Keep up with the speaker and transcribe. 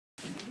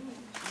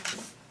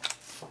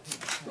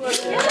So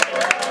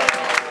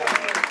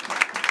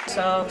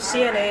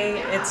CNA,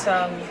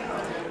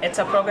 it's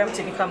a program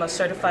to become a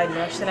certified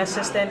nursing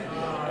assistant.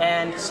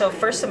 And so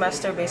first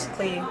semester,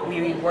 basically,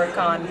 we work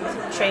on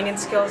training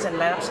skills and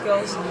lab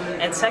skills.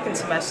 And second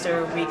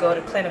semester, we go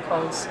to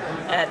clinicals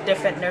at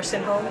different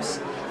nursing homes.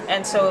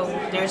 And so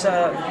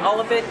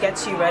all of it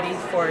gets you ready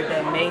for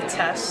the May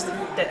test,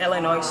 the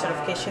Illinois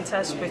certification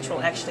test, which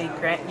will actually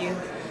grant you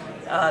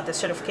the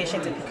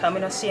certification to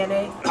becoming a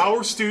CNA.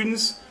 Our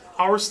students,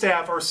 our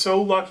staff are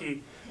so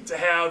lucky to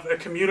have a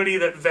community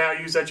that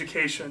values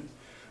education.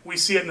 We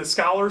see it in the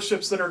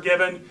scholarships that are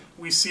given.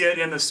 We see it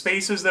in the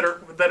spaces that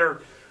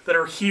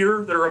are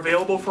here, that are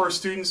available for our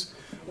students.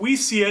 We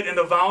see it in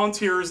the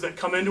volunteers that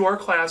come into our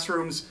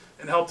classrooms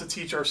and help to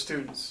teach our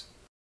students.